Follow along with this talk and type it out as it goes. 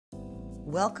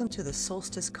Welcome to the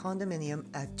Solstice Condominium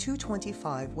at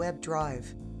 225 Webb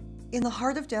Drive. In the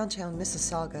heart of downtown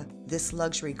Mississauga, this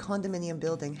luxury condominium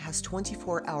building has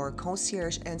 24-hour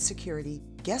concierge and security,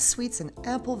 guest suites and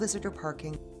ample visitor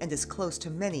parking, and is close to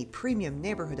many premium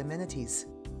neighborhood amenities.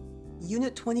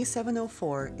 Unit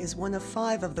 2704 is one of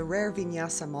 5 of the rare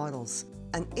Vinyasa models,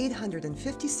 an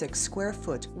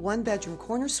 856-square-foot, one-bedroom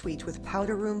corner suite with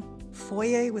powder room,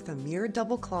 foyer with a mirrored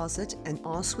double closet and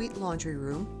ensuite laundry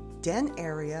room, den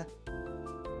area,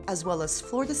 as well as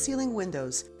floor-to-ceiling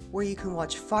windows where you can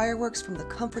watch fireworks from the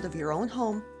comfort of your own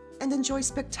home and enjoy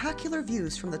spectacular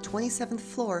views from the 27th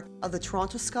floor of the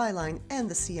Toronto skyline and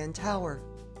the CN Tower.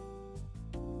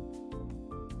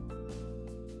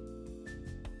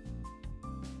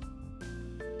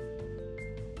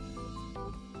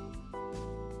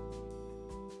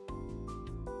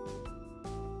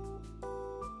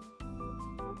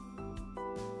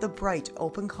 The bright,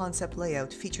 open-concept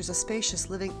layout features a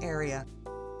spacious living area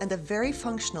and a very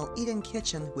functional eat-in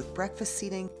kitchen with breakfast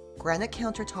seating, granite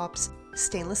countertops,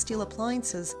 stainless steel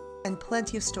appliances, and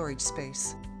plenty of storage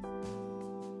space.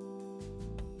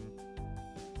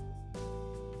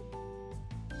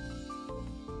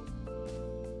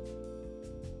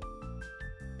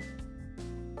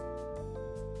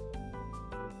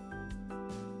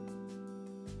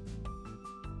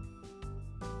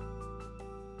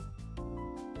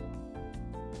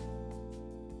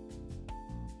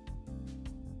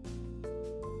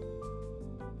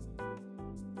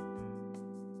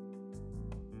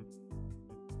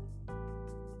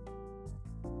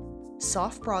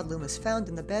 Soft broadloom is found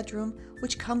in the bedroom,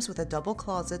 which comes with a double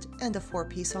closet and a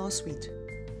 4-piece ensuite.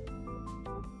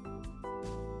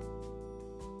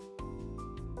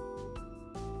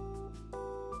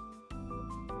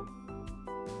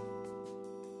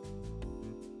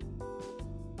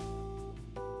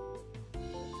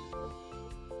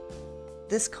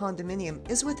 This condominium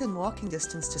is within walking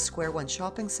distance to Square One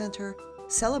Shopping Centre,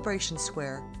 Celebration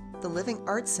Square, the Living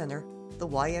Arts Centre, the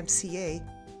YMCA,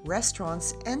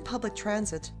 restaurants and public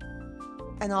transit,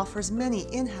 and offers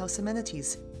many in-house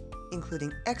amenities,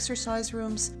 including exercise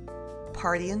rooms,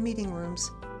 party and meeting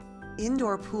rooms,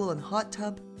 indoor pool and hot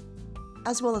tub,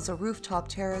 as well as a rooftop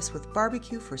terrace with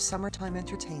barbecue for summertime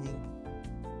entertaining.